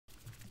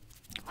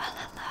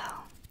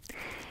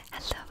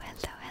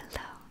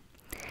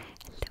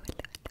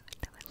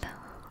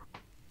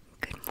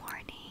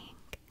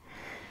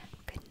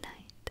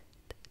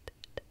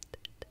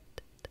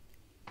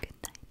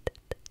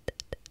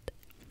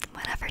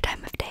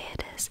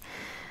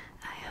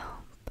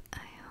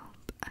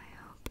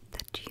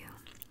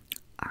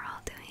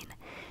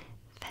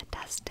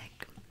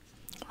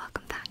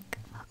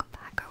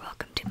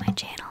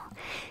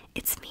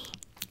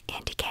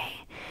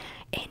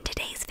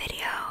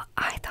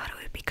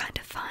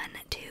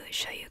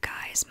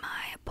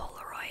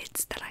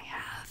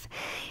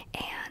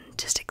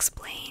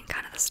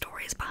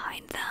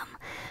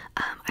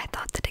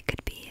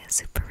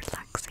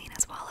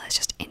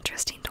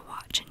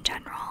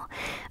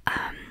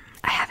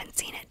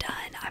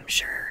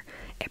sure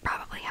it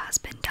probably has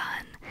been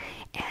done,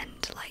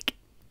 and like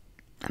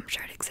I'm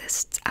sure it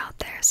exists out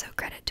there, so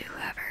credit to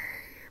whoever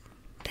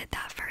did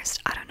that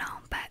first. I don't know,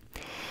 but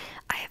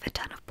I have a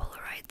ton of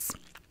Polaroids,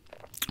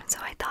 so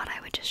I thought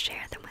I would just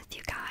share them with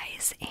you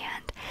guys,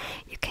 and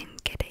you can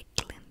get a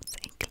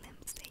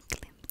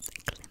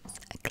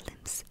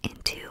glimpse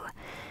into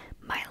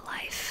my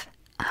life.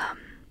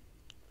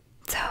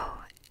 So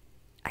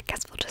I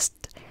guess we'll just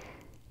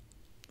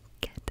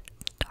get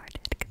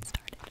started.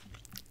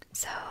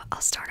 So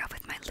I'll start off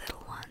with my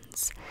little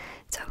ones.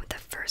 So the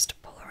first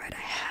Polaroid I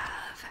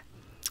have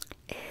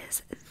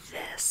is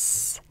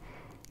this.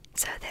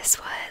 So this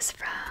was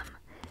from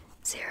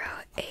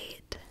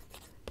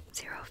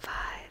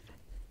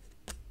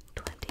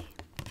 08/05/20.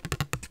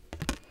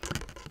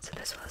 So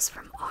this was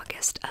from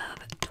August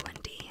of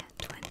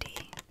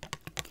 2020.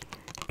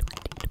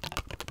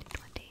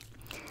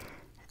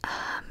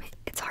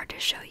 It's hard to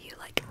show you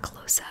like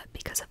close up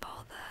because of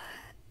all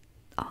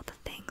the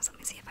things. Let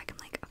me see if I can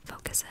like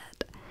focus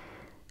it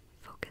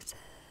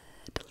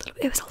a little.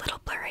 It was a little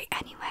blurry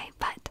anyway,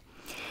 but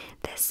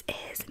this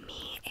is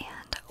me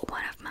and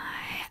one of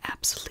my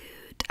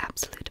absolute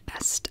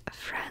best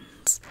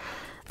friends.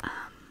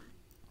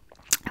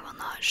 I will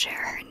not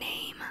share her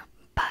name,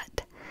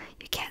 but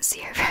you can't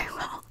see her very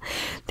well.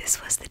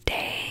 This was the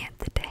day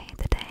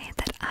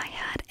that I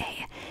had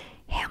a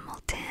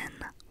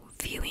Hamilton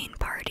viewing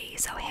party.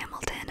 So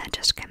Hamilton had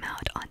just come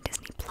out on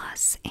Disney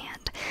Plus,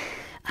 and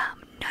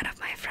none of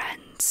my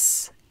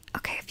friends,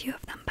 okay, a few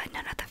of them, but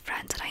none of the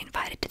friends that I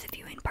invited to the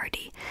viewing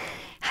party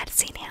had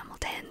seen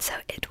Hamilton, so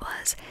it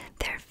was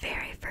their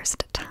very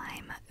first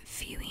time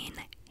viewing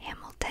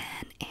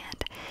Hamilton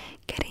and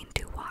getting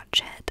to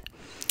watch it.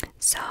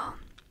 So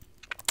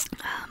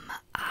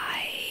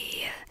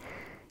I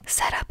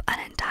set up an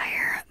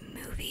entire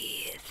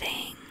movie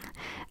thing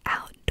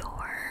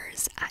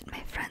outdoors at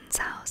my friend's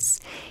house,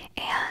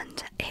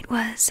 and it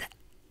was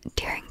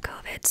during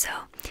COVID, so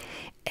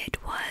it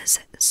was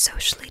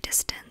socially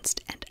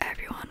distanced and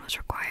everyone was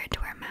required to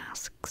wear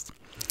masks.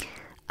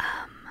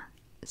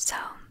 So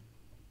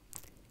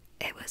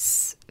it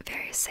was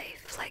very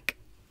safe. Like,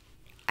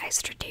 I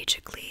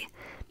strategically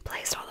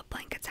placed all the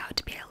blankets out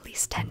to be at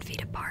least 10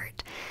 feet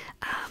apart.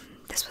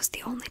 This was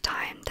the only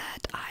time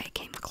that I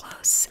came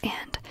close,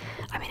 and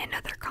I mean,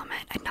 another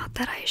comment, and not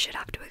that I should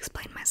have to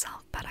explain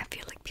myself, but I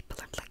feel like people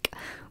are like,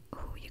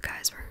 oh, you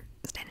guys were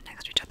standing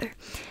next to each other.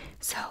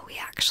 So we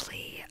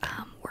actually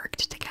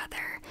worked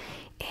together,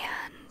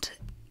 and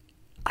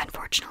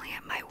unfortunately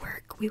at my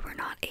work we were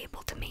not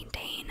able to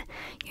maintain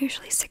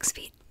usually 6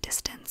 feet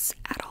distance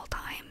at all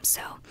times,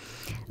 so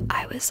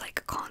I was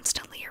like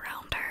constantly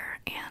around her,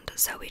 and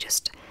so we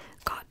just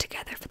got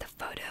together for the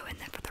photo, and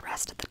then for the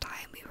rest of the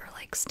time we were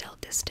like still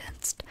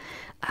distanced.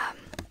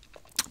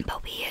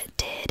 But we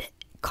did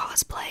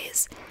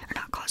cosplays, or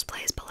not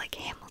cosplays, but like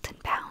Hamilton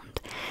Bound,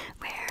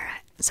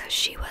 where, so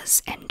she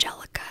was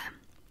Angelica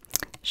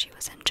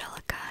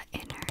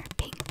in her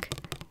pink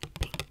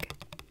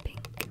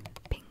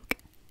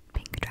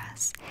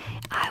dress.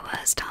 I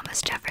was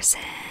Thomas Jefferson.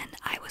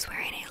 I was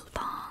wearing a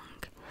long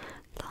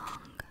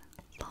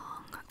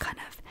kind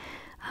of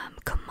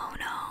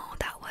kimono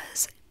that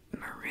was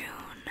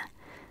maroon,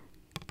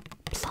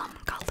 plum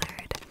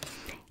colored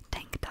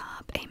tank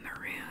top, a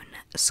maroon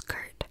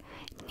skirt,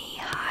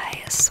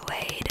 knee-high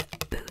suede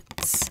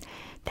boots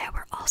that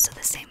were also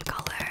the same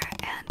color,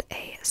 and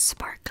a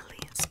sparkly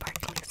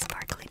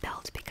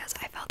belt, because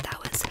I felt that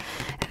was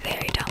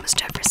very Thomas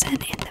Jefferson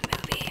in the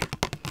movie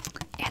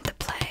and the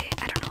play.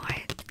 I don't know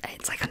why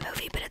it's like a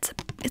movie, but it's a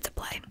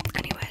play.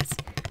 Anyways,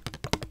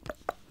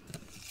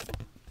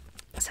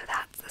 so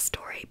that's the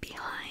story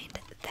behind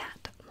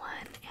that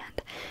one,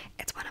 and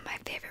it's one of my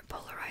favorite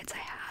Polaroids I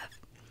have.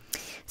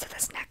 So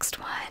this next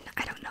one,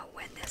 I don't know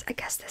when this, I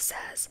guess this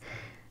says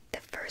the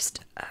 1st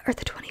or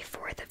the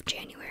 24th of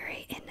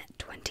January in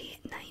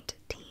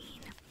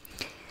 2019.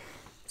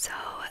 So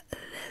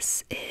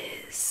this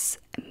is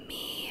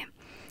me.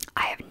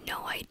 I have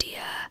no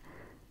idea.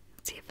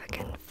 Let's see if I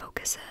can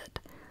focus it.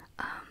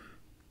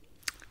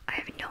 I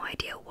have no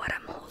idea what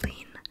I'm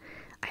holding.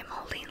 I'm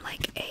holding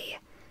like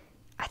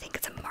I think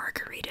it's a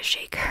margarita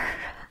shaker.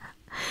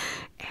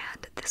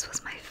 And this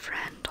was my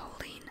friend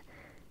holding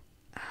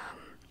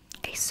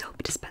a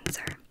soap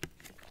dispenser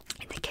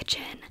in the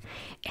kitchen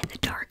in the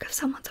dark of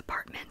someone's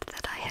apartment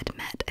that I had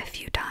met a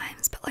few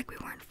times, but like we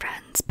weren't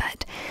friends.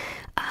 But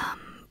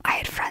I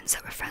had friends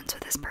that were friends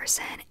with this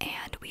person,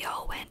 and we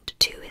all went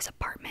to his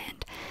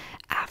apartment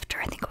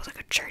after, I think it was like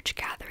a church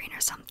gathering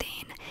or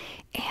something,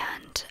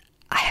 and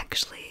I had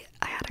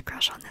a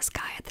crush on this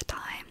guy at the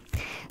time,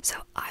 so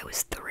I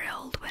was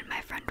thrilled when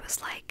my friend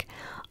was like,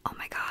 oh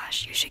my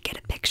gosh, you should get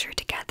a picture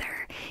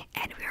together,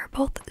 and we were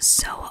both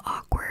so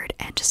awkward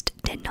and just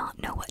did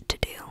not know what to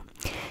do.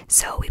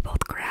 So we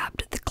both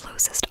grabbed the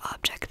closest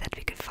object that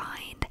we could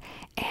find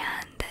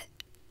and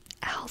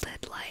held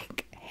it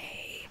like,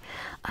 hey,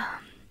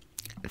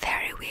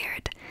 very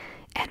weird.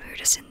 And we were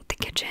just in the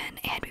kitchen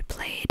and we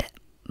played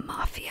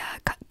Mafia,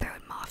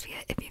 Cutthroat Mafia,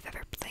 if you've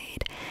ever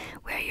played,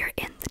 where you're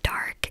in the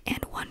dark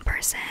and one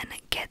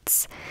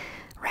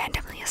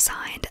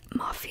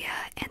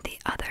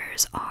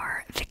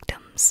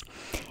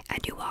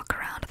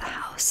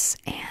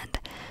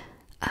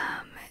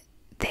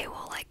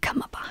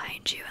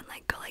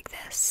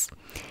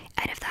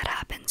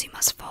means you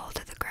must fall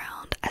to the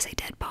ground as a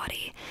dead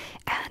body,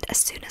 and as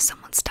soon as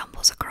someone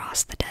stumbles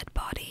across the dead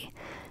body,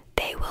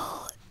 they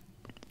will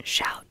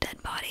shout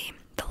dead body,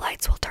 the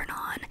lights will turn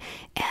on,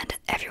 and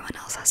everyone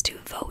else has to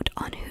vote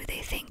on who they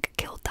think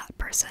killed that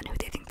person, who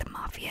they think the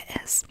mafia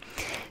is.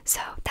 So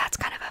that's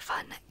kind of a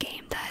fun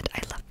game that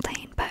I love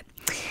playing, but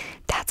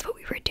that's what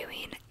we were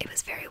doing. It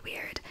was very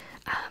weird.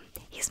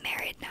 He's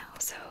married now,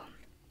 so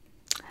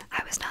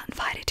I was not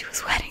invited to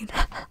his wedding.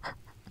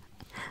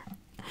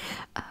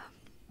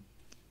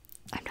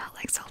 I'm not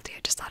like salty, I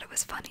just thought it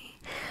was funny.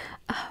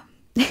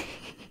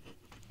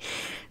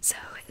 So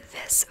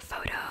this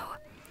photo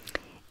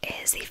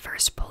is the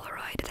first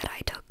Polaroid that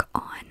I took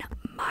on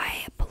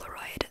my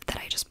Polaroid that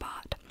I just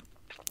bought.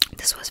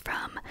 This was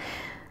from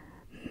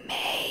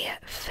May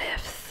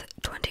 5th,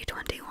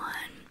 2021.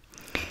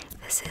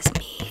 This is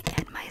me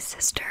and my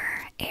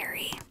sister,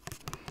 Ari.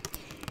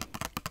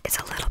 It's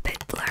a little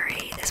bit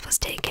blurry. This was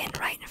taken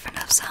right in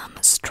front of some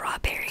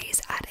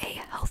strawberries at a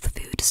health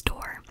food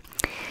store.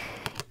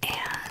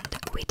 And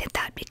we did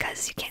that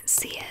because you can't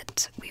see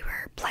it. We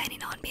were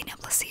planning on being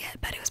able to see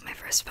it, but it was my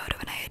first photo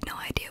and I had no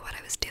idea what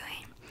I was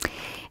doing.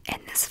 In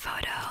this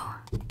photo,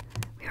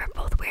 we were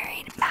both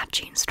wearing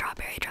matching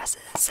strawberry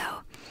dresses, so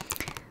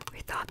we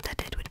thought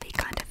that it would be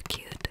kind of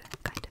cute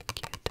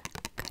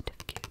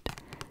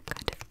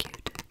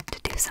to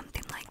do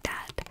something like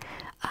that.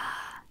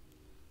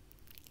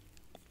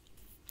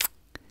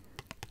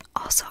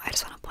 Also, I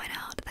just want to point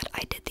out that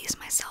I did these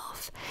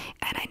myself,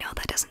 and I know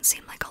that doesn't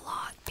seem like a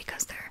lot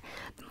because they're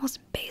the most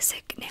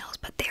basic nails,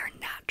 but they are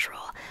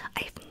natural.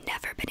 I've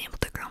never been able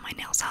to grow my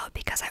nails out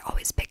because I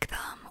always pick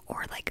them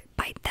or like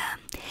bite them,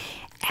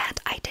 and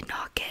I did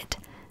not get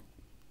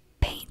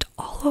paint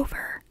all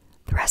over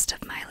the rest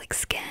of my like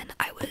skin.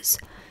 I was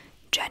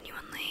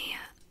genuinely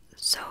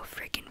so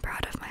freaking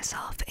proud of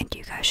myself, and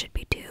you guys should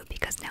be too,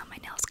 because now my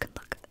nails can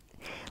look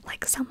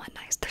like somewhat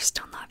nice. They're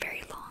still not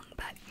very long,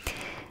 but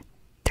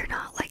they're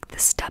not like the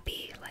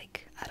stubby,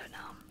 like, I don't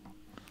know,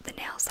 the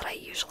nails that I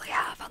usually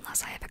have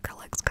unless I have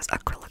acrylics, because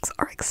acrylics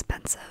are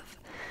expensive.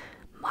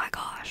 My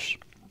gosh.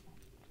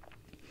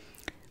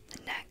 The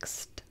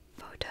next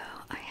photo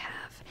I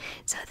have,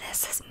 so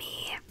this is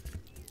me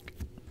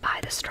by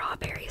the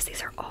strawberries.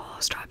 These are all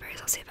strawberries.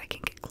 I'll see if I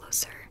can get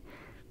closer.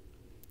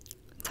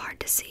 It's hard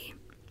to see.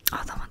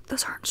 Oh,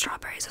 those aren't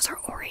strawberries, those are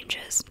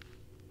oranges.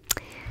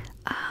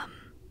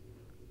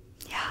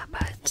 Yeah,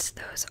 but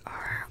those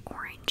are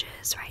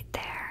oranges right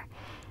there.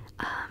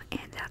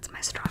 And that's my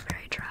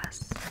strawberry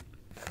dress.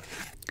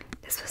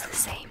 This was the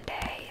same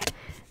day.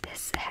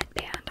 This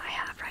headband I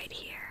have right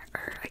here,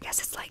 or I guess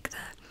it's like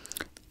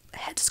the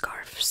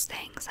headscarf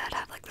things that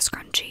have like the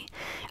scrunchie,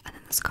 and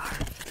then the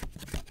scarf.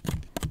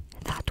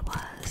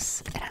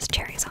 It has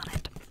cherries on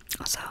it.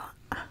 Also,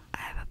 I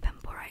have a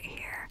pimple right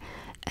here,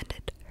 and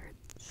it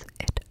hurts.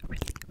 It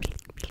really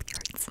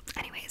hurts.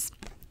 Anyways,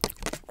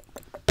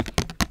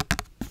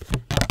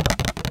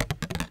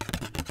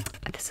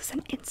 this is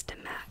an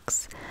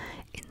Instamax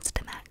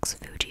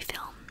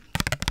Fujifilm.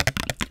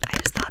 I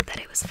just thought that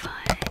it was fun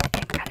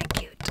and kind of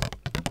cute,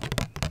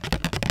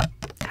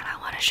 and I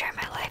want to share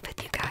my life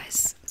with you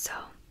guys. So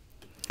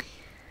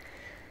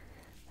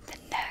the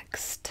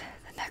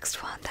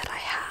next one that I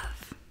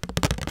have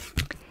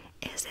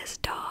is this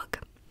dog.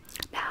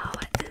 Now,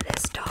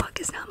 this dog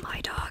is not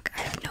my dog.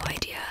 I have no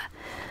idea.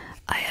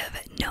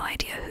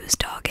 Whose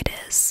dog it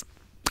is.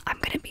 I'm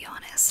gonna be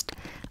honest.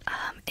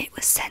 It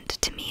was sent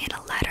to me in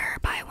a letter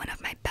by one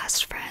of my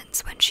best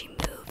friends when she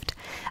moved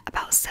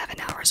about 7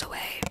 hours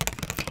away,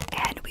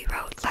 and we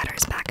wrote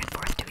letters back and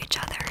forth to each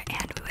other,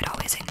 and we would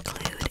always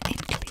include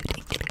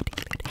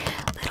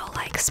little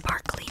like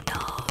sparkly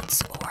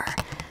notes or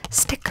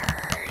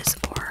stickers,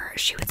 or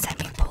she would send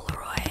me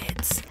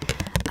Polaroids,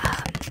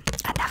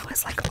 and that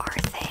was like our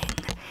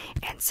thing.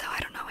 And so I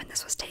don't know when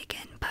this was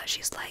taken, but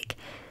she's like,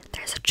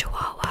 there's a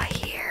chihuahua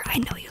here. I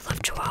know you love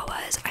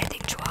chihuahuas. I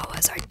think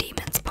chihuahuas are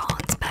demon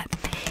spawns, but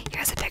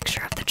here's a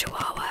picture of the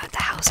chihuahua at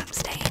the house I'm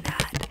staying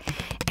at.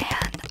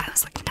 And I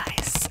was like,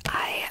 nice.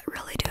 I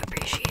really do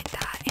appreciate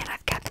that, and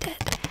I've kept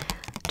it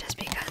just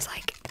because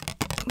like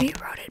we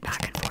wrote it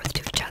back and forth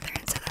to each other,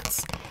 and so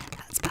that's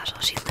special.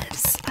 She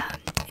lives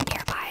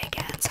nearby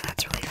again, so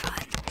that's really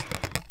fun.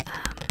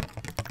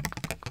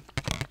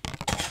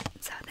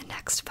 So the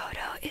next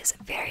photo is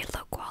very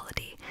low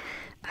quality,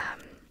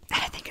 and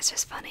I think it's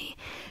just funny.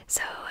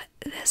 So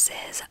this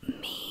is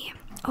me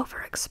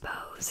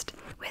overexposed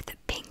with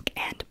pink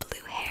and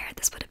blue hair.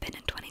 This would have been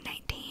in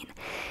 2019,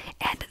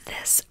 and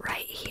this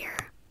right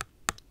here,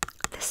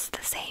 this is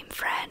the same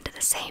friend,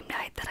 the same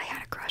night that I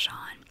had a crush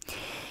on,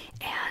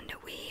 and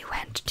we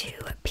went to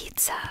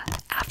pizza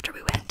after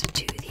we went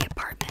to the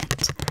apartment.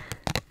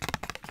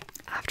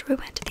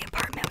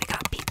 We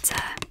got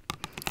pizza,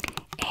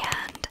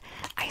 and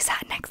I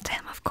sat next to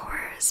him, of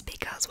course,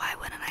 because why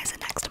wouldn't I sit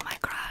next to my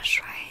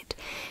crush, right?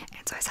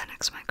 And so I sat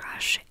next to my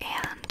crush,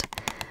 and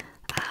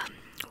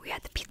we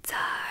had the pizza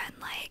and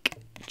like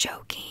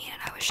joking,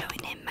 and I was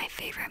showing him my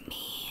favorite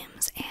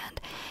memes,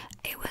 and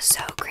it was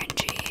so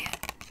cringy.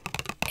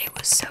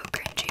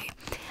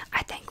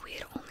 I think we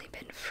had only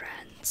been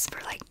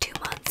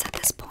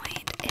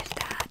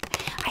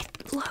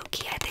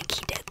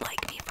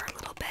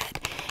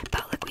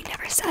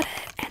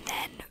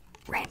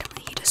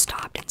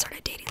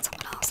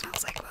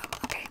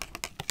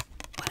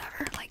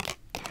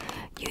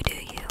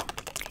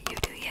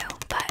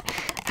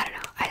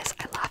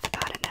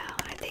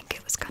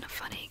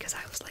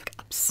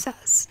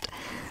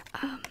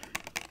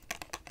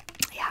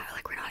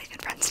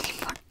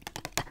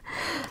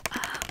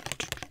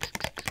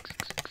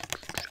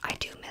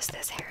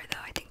this hair though.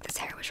 I think this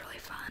hair was really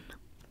fun.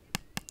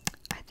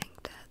 I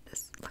think that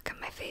this, look at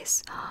my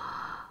face.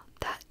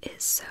 That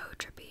is so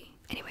trippy.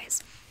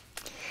 Anyways,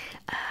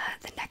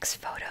 the next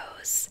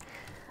photos.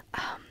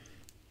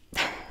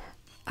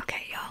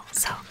 Okay, y'all.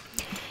 So,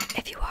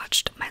 if you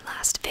watched my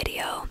last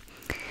video,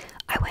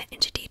 I went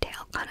into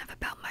detail kind of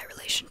about my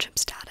relationship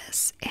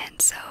status, and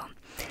so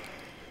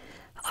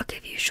I'll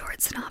give you a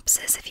short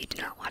synopsis if you did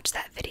not watch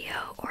that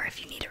video, or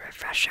if you need a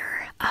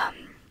refresher.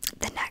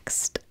 The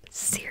next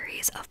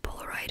series of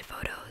Polaroid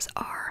photos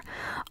are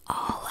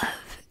all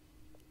of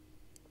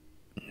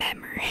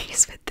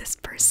memories with this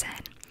person.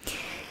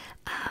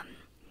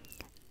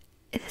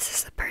 This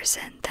is the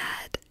person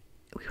that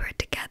we were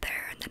together,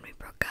 and then we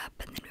broke up,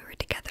 and then we were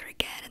together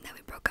again, and then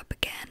we broke up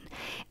again,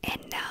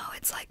 and now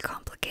it's like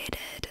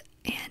complicated,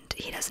 and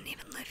he doesn't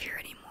even live here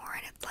anymore,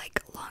 and it's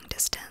like long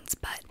distance,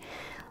 but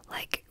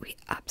like we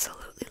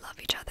absolutely love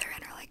each other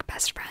and are like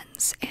best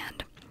friends,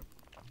 and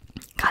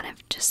kind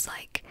of just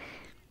like,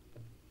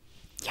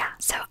 yeah.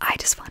 So I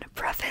just want to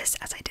preface,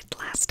 as I did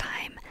last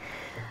time,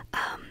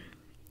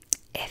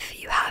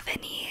 if you have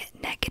any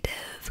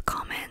negative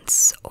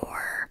comments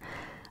or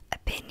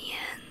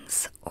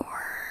opinions,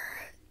 or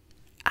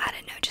I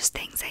don't know, just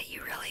things that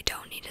you really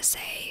don't need to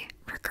say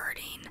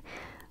regarding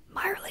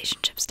my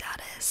relationship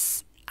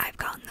status, I've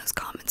gotten those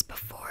comments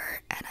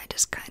before, and I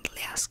just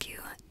kindly ask you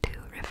to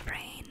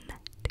refrain.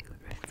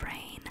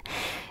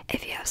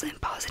 If you have something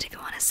positive you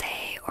want to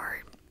say,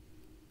 or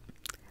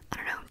I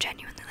don't know,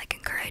 genuinely like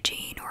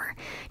encouraging, or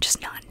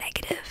just not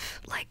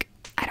negative, like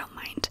I don't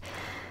mind.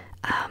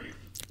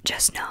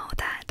 Just know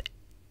that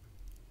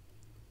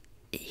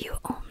you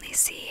only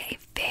see a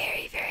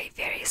very, very,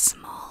 very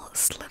small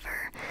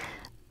sliver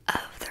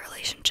of the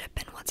relationship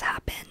and what's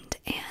happened,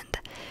 and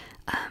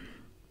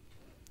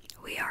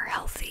we are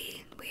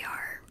healthy, we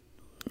are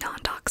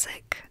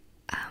non-toxic,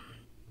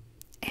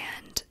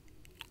 and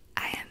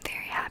I am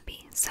very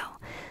happy. So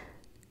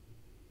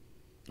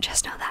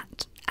just know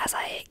that as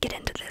I get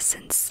into this,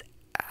 since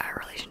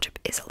our relationship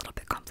is a little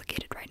bit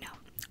complicated right now.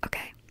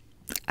 Okay,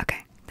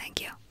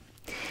 thank you.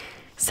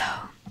 So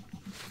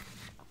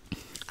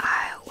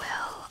I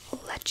will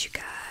let you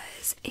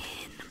guys in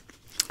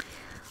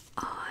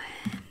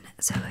on,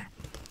 so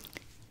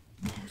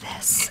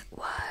this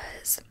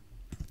was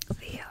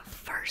the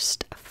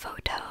first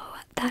photo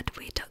that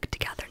we took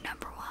together,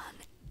 number one.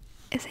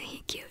 Isn't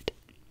he cute?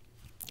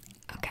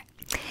 Okay.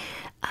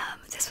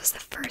 This was the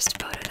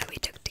first photo that we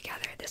took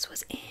together. This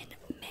was in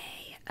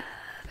May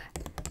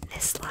of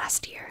this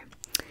last year,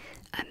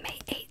 May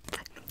 8th.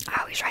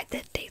 I always write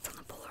the dates on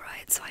the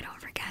Polaroid so I don't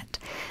forget.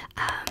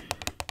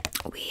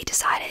 We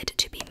decided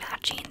to be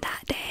matching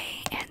that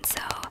day, and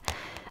so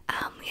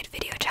we had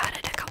video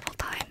chatted a couple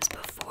times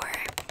before,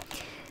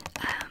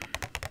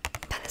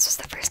 but this was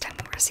the first time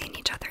we were seeing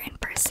each other in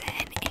person,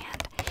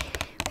 and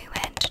we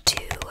went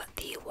to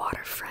the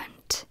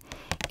waterfront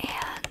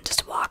and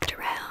just walked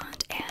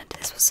around, and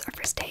this was our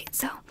first date.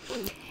 So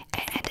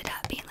it ended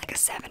up being like a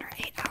 7 or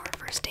 8 hour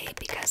first date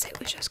because it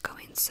was just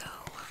going so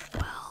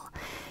well.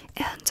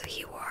 And so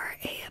he wore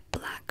a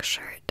black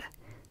shirt,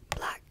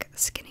 black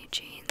skinny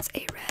jeans,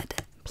 a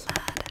red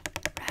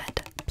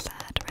plaid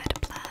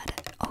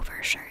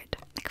over shirt,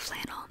 like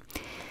flannel,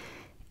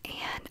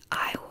 and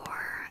I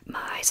wore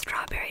my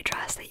strawberry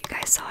dress that you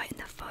guys saw in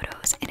the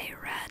photos in a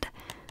red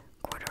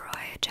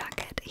corduroy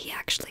jacket. He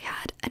actually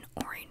had an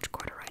orange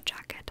corduroy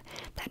jacket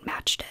that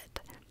matched it.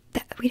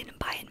 That we didn't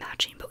buy it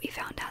matching, but we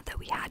found out that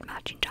we had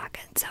matching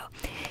jackets, so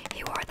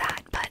he wore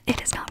that, but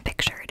it is not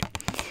pictured.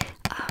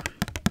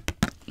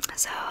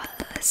 So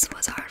this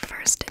was our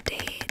first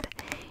date,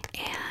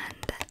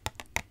 and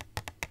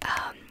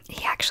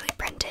he actually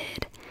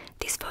printed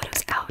these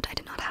photos out. I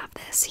did not have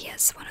this. He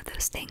has one of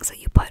those things that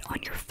you put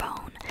on your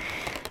phone,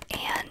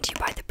 and you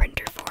buy the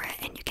printer for it,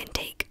 and you can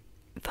take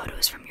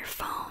photos from your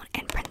phone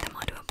and print them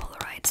onto a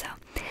Polaroid. So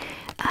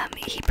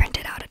he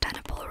printed out a ton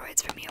of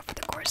Polaroids for me over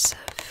the course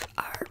of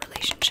our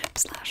relationship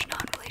 /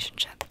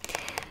 non-relationship.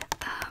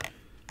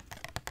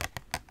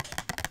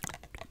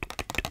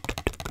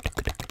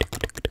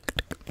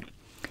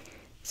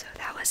 So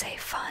that was a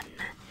fun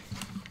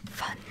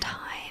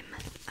time.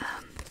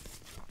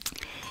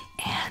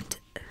 And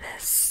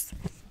this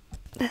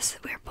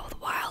we're both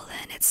wild,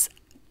 and it's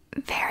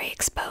very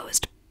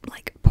exposed,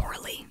 like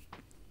poorly.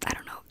 I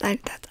don't know.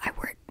 I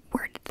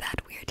worded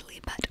that weirdly,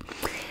 but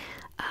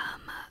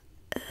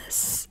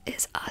this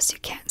is us. You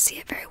can't see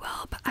it very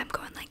well, but I'm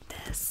going like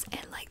this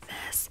and like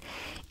this,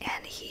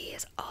 and he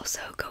is also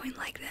going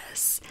like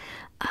this.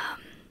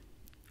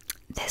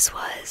 This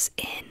was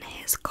in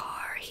his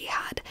car. He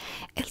had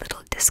a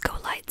little disco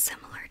light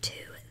similar to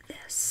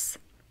this,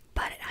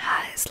 but it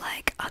has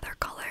like other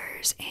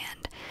colors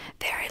and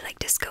very like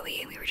disco-y,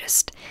 and we were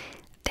just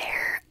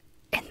there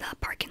in the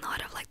parking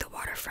lot of like the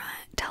waterfront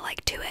till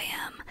like 2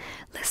 a.m.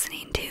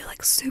 listening to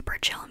like super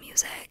chill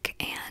music,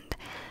 and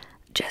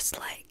just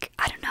like,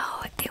 I don't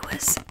know, it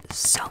was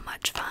so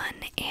much fun.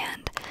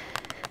 And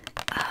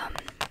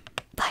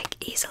like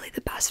easily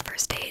the best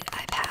first date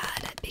I've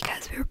had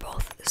because we were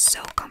both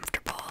so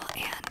comfortable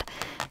and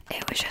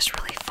it was just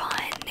really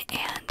fun.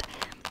 And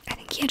I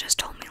think he had just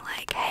told me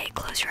like, hey,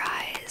 close your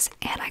eyes,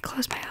 and I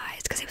closed my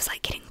eyes because it was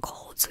like getting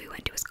cold, so we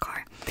went to his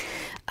car.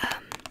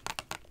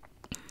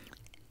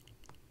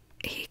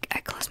 I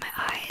closed my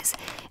eyes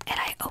and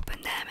I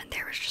opened them and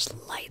there was just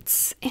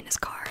lights in his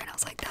car, and I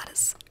was like, that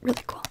is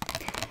really cool.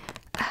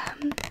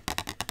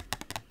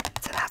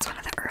 So that's one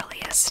of the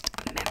earliest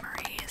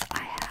memories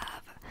I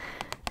have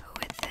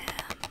with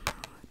him.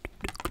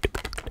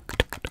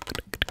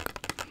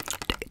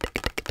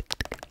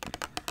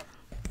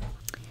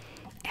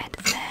 And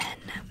then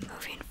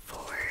moving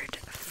forward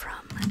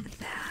from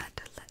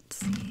that, let's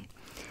see.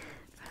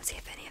 Let's see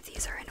if any of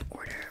these are in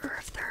order or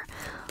if they're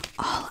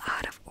all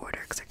out of order,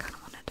 because I kind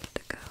of wanted it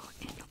to go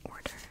in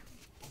order.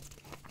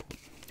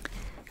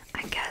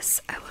 I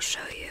guess I will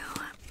show you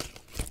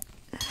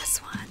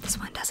this one. This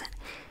one doesn't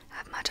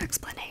have much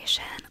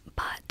explanation,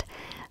 but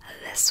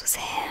this was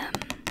him.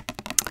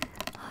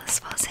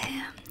 This was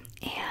him,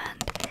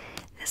 and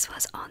this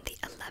was on the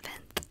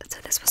 11th. So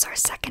this was our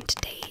second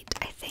date,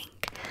 I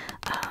think.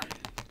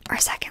 Our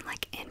second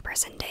like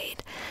in-person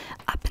date.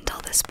 Up until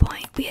this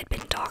point, we had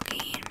been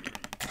talking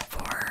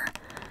for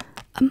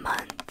a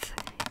month,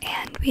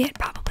 and we had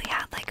probably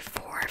had like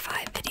 4 or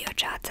 5 video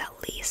chats at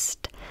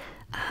least.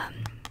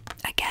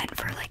 Again,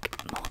 for like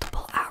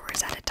multiple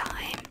hours at a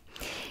time.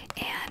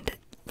 And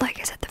like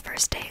I said, the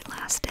first date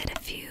lasted a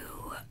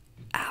few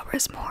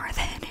hours more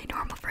than a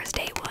normal first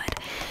date would.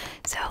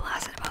 So it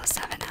lasted about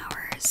 7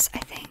 hours, I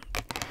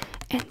think.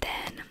 And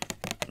then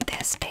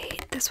this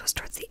date, this was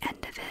towards the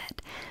end of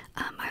it.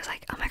 I was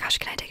like, oh my gosh,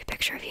 can I take a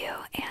picture of you?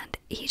 And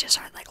he just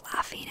started like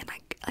laughing, and I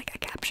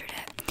captured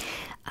it.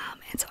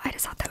 And so I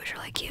just thought that was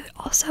really cute.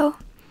 Also,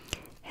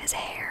 his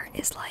hair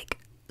is like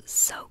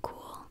so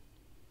cool.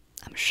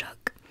 I'm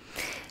shook.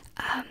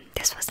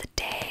 This was the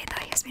day that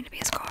he asked me to be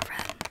his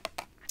girlfriend.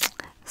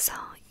 So,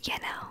 you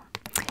know,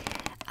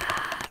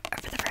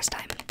 for the first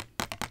time.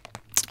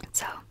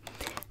 So,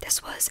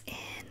 this was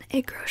in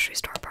a grocery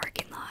store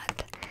parking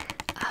lot.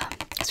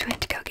 So we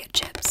went to go get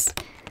chips.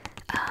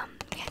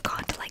 We had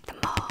gone to like the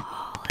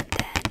mall, and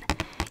then,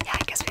 yeah,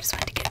 I guess we just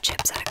went to get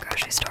chips at a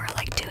grocery store at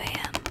like 2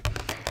 a.m.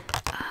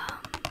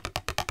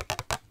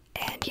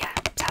 And yeah,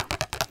 so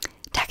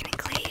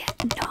technically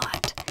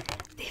not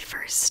the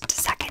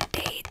second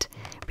date.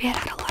 We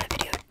had a lot of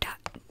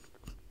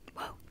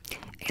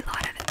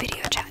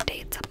video chat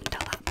dates up until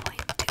that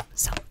point too.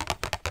 So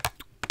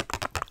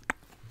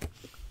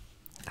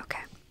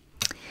okay.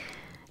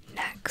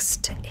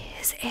 Next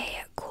is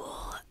a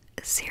cool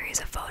series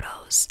of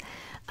photos.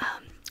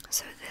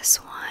 So this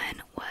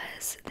one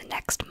was the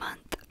next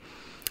month.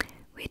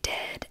 We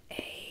did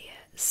a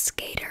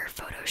skater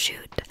photo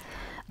shoot.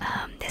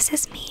 This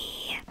is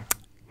me.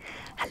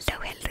 Hello,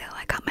 hello.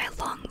 I got my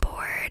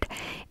longboard,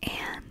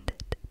 and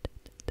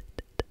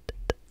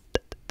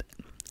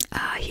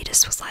he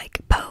just was like,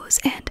 pose,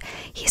 and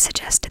he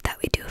suggested that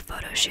we do a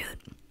photo shoot,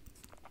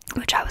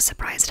 which I was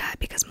surprised at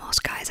because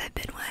most guys I've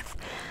been with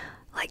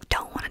like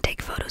don't want to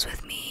take photos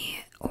with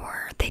me,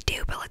 or they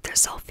do, but like they're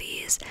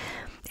selfies.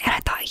 And I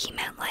thought he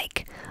meant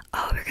like,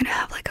 oh, we're gonna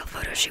have like a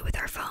photo shoot with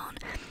our phone.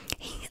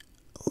 He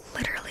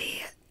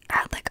literally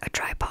had like a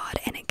tripod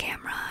and a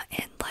camera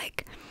and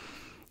like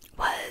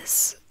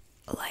was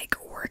like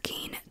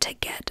working to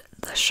get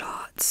the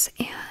shots,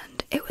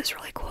 and it was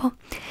really cool.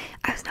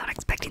 I was not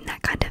expecting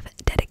that kind of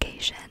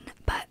dedication,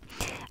 but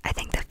I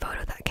think the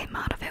photo that came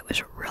out of it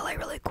was really,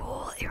 really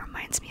cool. It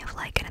reminds me of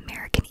like an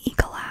American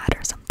Eagle ad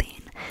or something.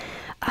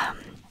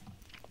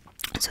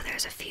 So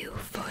there's a few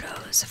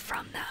photos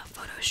from that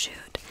photo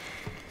shoot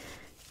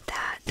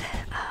that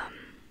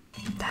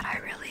I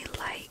really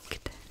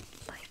liked,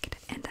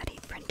 and that he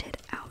printed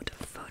out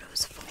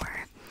photos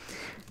for.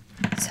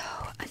 So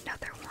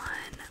another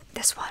one,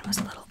 this one was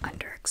a little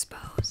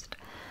underexposed.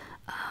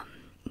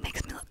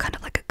 Makes me look kind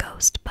of like a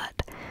ghost,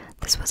 but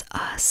this was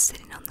us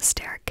sitting on the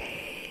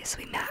staircase.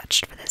 We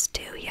matched for this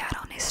too. He had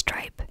on a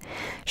stripe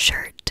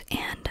shirt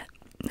and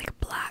like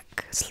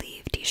black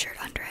sleeve t-shirt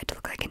under it to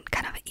look like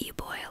kind of an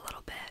e-boy a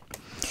little bit.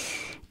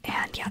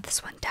 And yeah,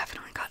 this one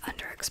definitely got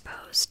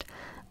underexposed.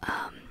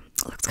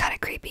 Looks kind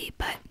of creepy,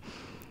 but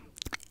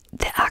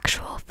the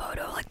actual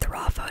photo, like the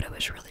raw photo,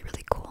 was really,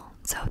 really cool.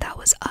 So that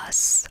was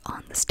us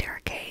on the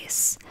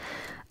staircase.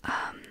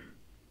 Oh,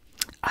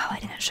 I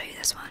didn't show you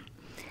this one.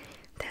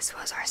 This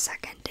was our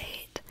second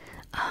date.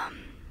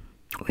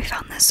 We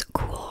found this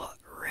cool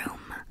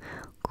room.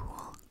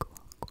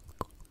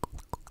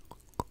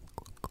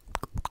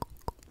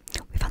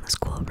 We found this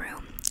cool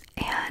room,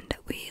 and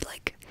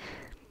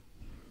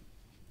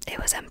it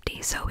was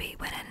empty, so we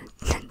went in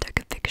and took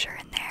a picture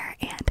in there,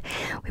 and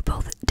we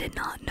both did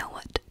not know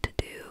what to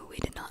do. We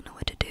did not know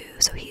what to do,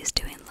 so he's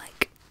doing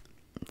like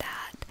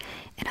that,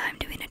 and I'm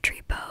doing a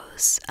tree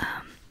pose.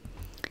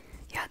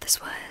 Yeah,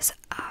 this was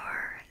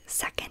our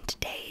second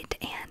date,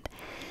 and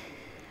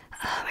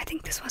I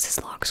think this was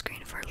his lock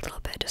screen for a little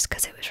bit just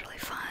because it was really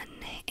fun.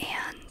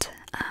 And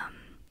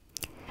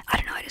I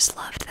don't know, I just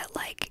loved that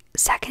like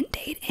second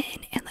date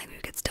in, and like we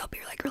could still be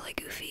like really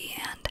goofy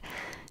and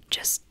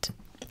just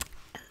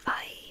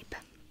vibe.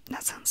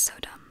 That sounds so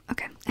dumb.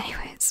 Okay,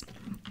 anyways,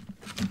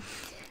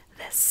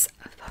 this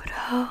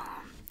photo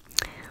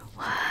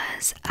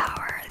was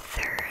our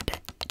third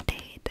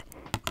date.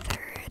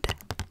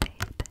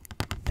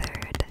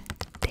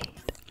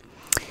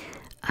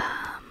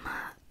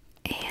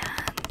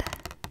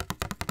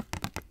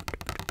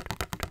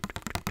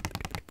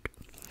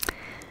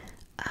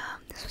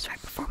 This was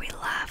right before we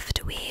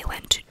left. We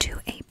went to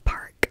a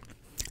park,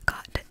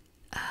 got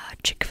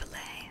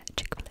Chick-fil-A.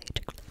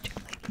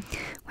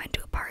 Went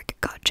to a park,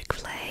 got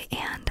Chick-fil-A,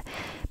 and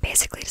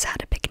basically just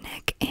had a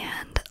picnic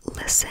and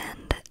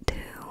listened to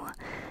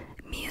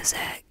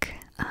music.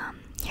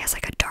 He has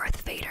like a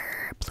Darth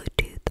Vader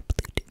Bluetooth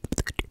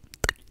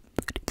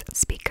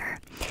speaker,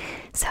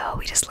 so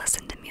we just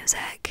listened to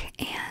music,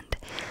 and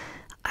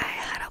I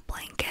had a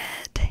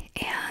blanket,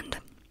 and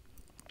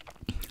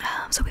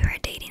so we were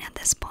dating at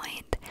this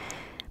point,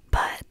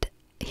 but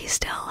he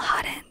still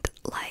hadn't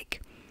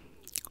like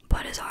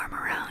put his arm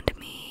around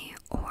me,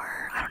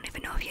 or I don't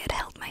even know if he had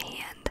held my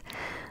hand.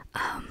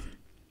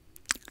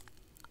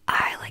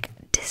 I like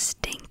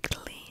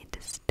distinctly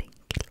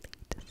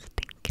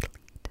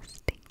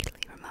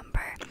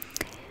remember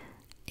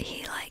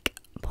he like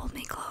pulled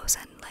me close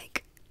and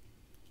like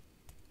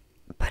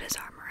put his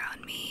arm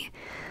around me.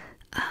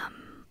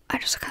 I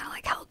just kind of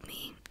like held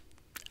me.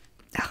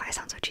 Oh, I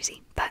sound so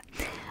cheesy, but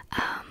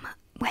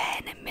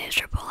when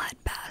Miserable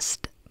at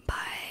Best by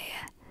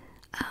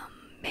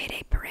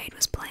Mayday Parade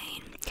was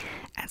playing,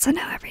 and so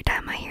now every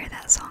time I hear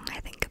that song I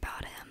think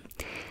about him,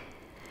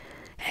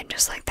 and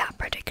just like that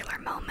particular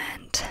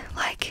moment,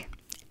 like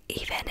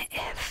even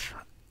if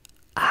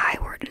I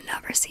were to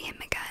never see him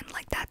again,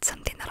 like that's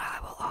something that I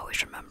will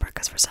always remember,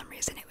 because for some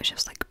reason it was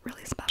just like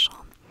really special.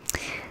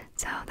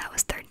 So that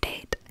was third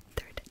date.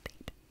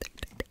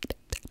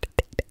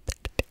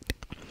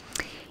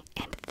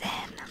 And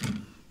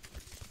then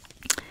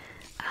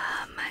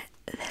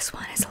this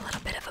one is a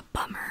little bit of a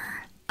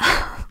bummer.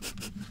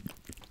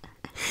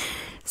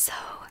 So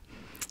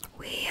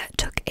we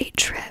took a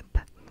trip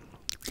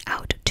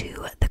out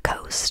to the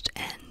coast,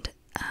 and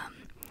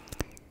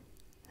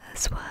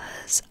this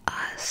was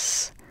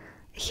us.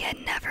 He had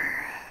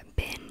never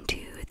been to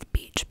the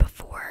beach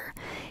before,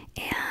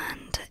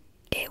 and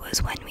it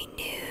was when we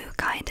knew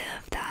kind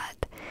of that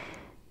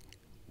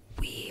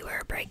we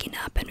were breaking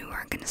up and we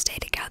weren't going to stay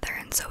together,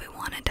 and so we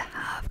wanted to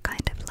have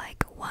kind of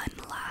like one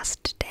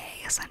last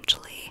day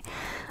essentially,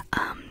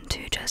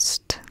 to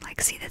just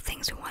like see the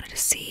things we wanted to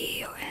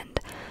see, and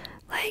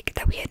like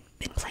that we had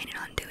been planning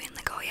on doing,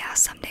 like, oh yeah,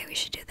 someday we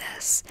should do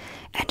this,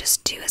 and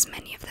just do as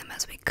many of them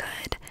as we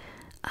could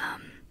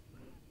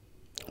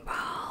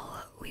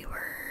while we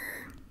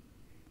were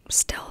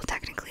still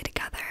technically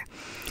together.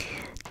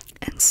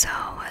 And so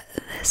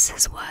this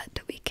is what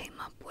we came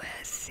up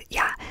with.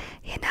 Yeah,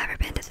 he had never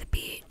been to the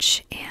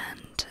beach,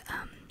 and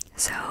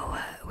so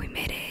we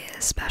made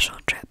a special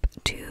trip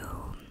to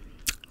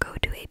go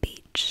to a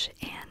beach,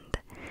 and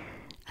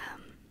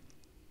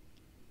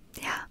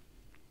yeah,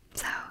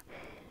 so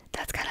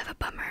that's kind of a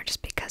bummer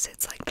just because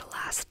it's like the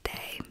last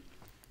day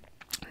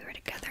we were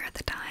together at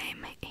the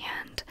time.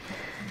 And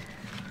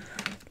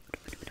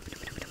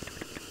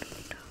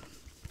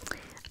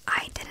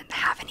I didn't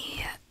have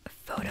any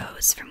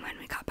photos from when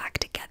we got back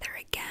together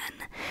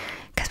again,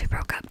 because we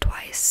broke up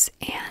twice,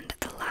 and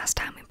the last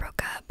time we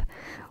broke up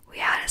we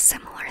had a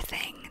similar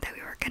thing that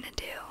we were gonna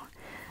do.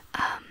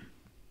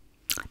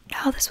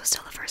 No, this was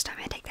still the first time.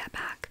 I take that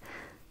back.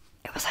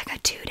 It was like a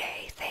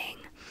 2-day thing.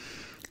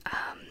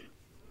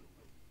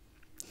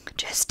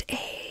 Just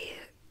a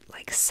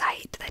like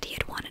site that he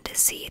had wanted to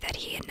see that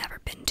he had never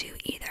been to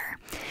either.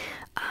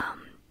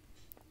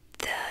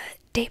 The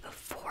day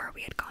before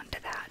we had gone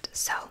to that,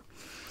 so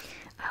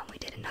we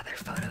did another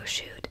photo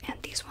shoot, and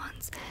these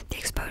ones, the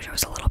exposure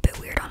was a little bit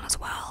weird on as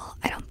well.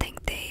 I don't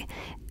think they,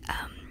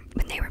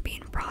 when they were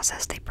being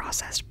processed, they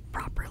processed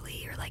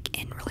properly, or like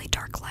in really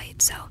dark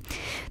light, so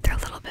they're a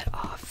little bit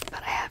off,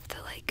 but I have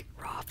the like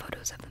raw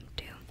photos of them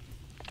too.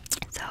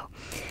 So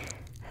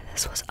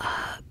this was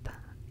up,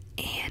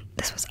 and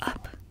this was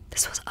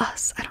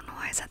us. I don't know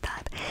why I said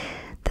that.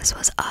 This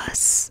was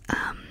us.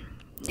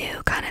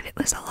 Knew kind of it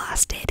was the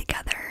last day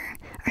together,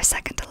 our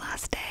second to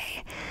last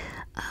day,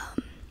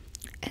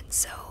 and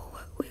so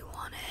we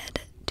wanted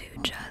to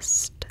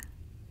just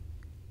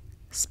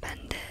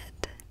spend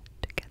it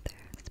together.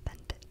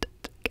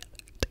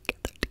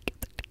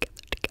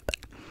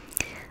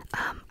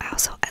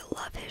 I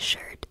love his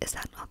shirt. Is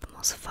that not the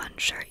most fun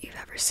shirt you've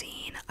ever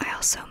seen? I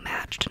also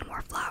matched and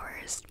wore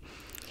flowers.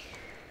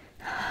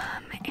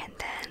 And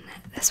then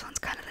this one's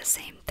kind of the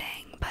same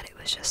thing, but it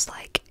was just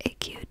like a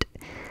cute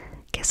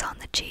kiss on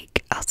the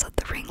cheek. Also,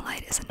 the ring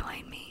light is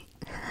annoying me.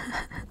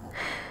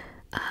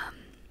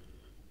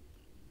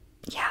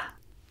 Yeah.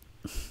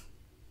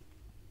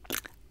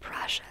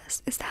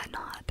 Precious, is that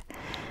not?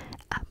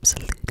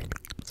 Absolutely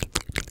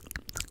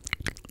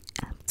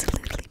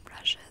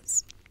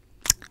precious.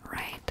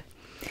 Right.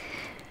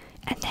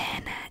 And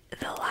then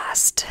the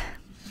last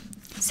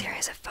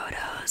series of photos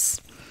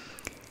photos.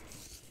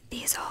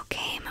 These all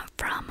came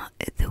from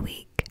the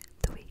week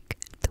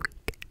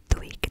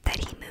that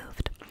he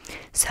moved.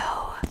 So,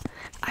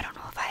 I don't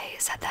know if I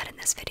said that in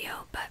this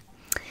video, but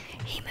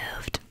he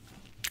moved.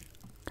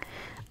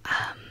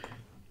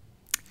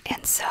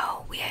 And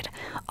so we had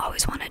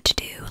always wanted to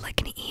do like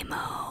an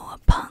emo,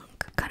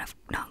 punk, kind of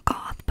not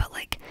goth, but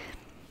like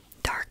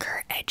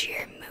darker,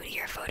 edgier,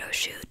 moodier photo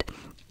shoot.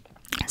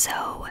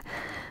 So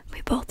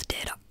we both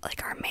did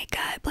like our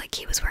makeup. Like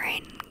he was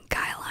wearing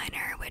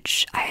eyeliner,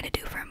 which I had to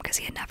do for him because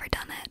he had never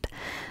done it.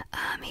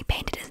 He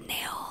painted his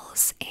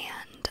nails,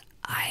 and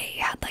I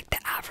had like the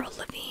Avril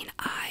Lavigne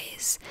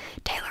eyes,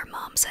 Taylor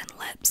Momsen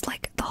lips,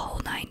 like the whole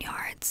 9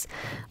 yards.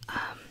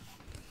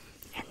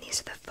 And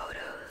these are the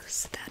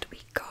photos that we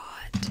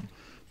got.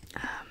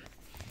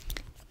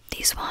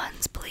 These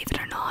ones, believe it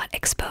or not,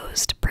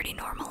 exposed pretty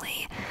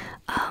normally.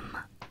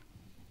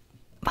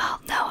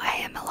 Well, no, I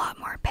am a lot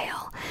more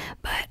pale,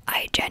 but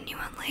I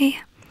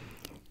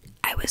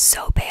was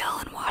so pale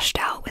and washed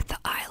out with the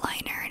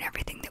eyeliner and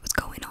everything that was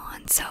going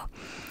on. So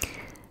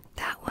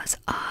that was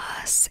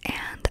us,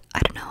 and I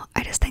don't know,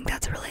 I just think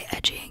that's really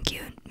edgy and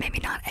cute. Maybe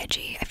not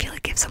edgy. I feel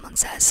like if someone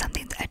says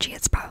something's edgy,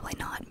 it's probably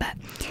not, but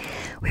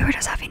we were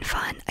just having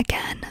fun.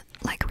 Again,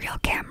 like real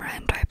camera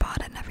and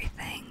tripod and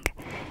everything.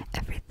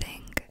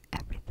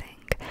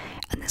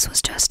 And this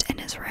was just in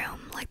his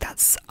room. Like,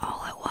 that's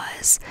all it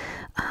was.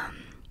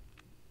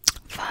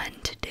 Fun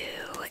to do.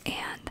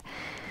 And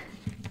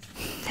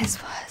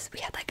we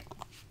had like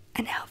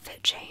an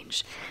outfit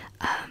change.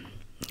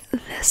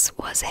 This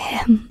was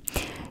him.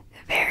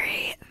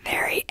 Very,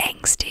 very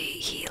angsty.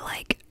 He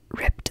like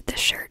ripped the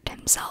shirt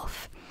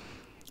himself.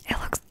 It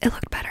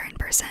looked better in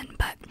person,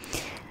 but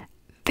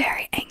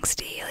very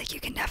angsty. Like, you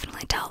can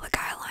definitely tell the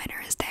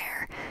eyeliner is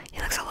there. He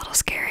looks a little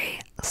scary,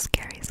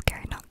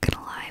 not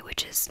gonna lie,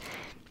 which is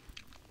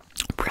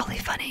really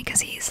funny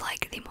because he's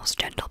like the most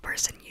gentle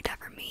person you'd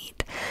ever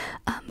meet.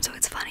 So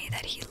it's funny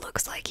that he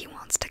looks like he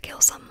wants to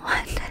kill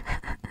someone.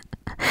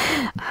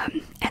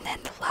 And then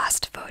the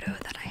last photo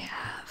that I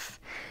have,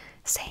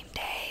 same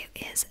day,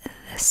 is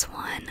this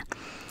one.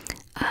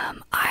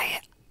 I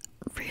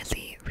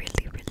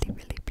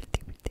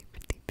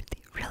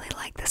really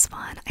like this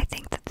one. I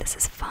think that this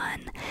is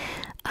fun.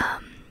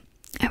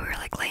 And we were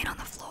like laying on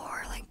the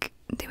floor, like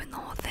doing the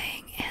whole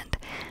thing, and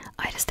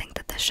I just think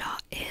that the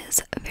shot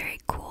is very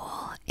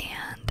cool.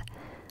 And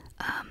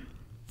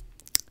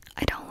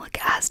I don't look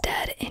as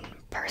dead in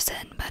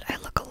person, but I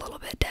look a little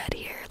bit dead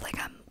here, like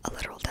I'm a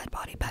literal dead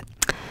body, but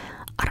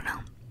I don't know.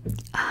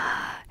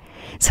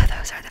 So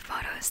those are the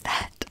photos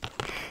that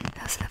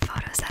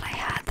I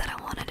had that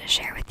I wanted to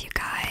share with you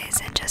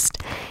guys, and just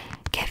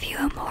give you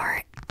a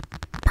more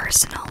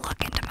personal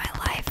look into my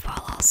life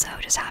while also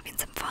just having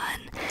some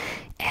fun.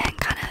 And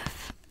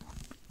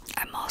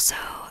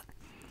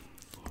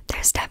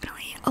there's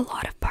definitely a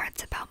lot of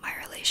parts about my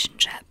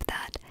relationship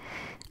that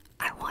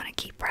I want to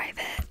keep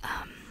private,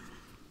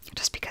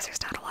 just because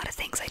there's not a lot of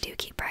things I do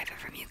keep private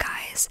from you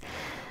guys.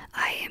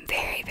 I am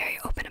very, very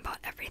open about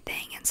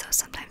everything, and so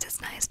sometimes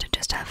it's nice to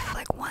just have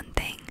like one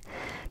thing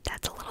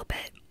that's a little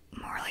bit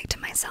more like to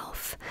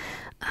myself.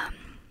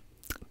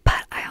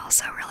 But I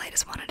also really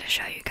just wanted to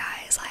show you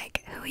guys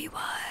like who he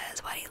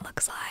was, what he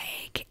looks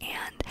like,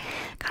 and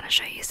kind of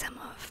show you some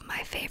of my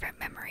favorite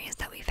memories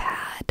that we've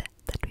had.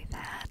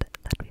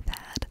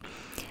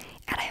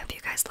 And I hope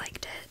you guys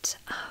liked it.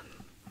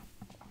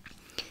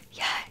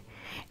 Yeah,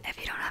 if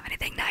you don't have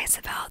anything nice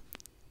about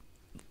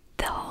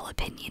the whole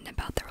opinion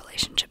about the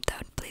relationship,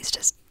 though, please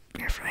just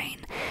refrain.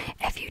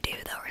 If you do,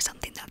 though, or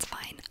something, that's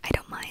fine. I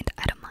don't mind.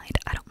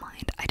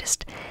 I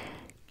just,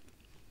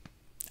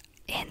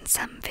 in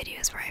some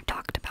videos where I've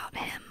talked about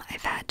him,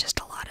 I've had just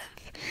a lot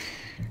of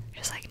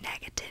just like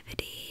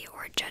negativity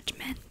or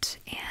judgment,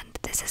 and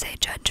this is a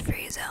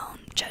judgment-free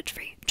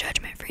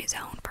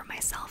zone for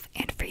myself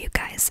and for you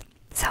guys.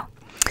 So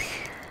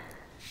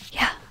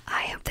yeah,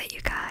 I hope that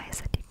you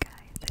guys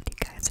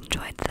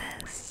enjoyed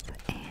this.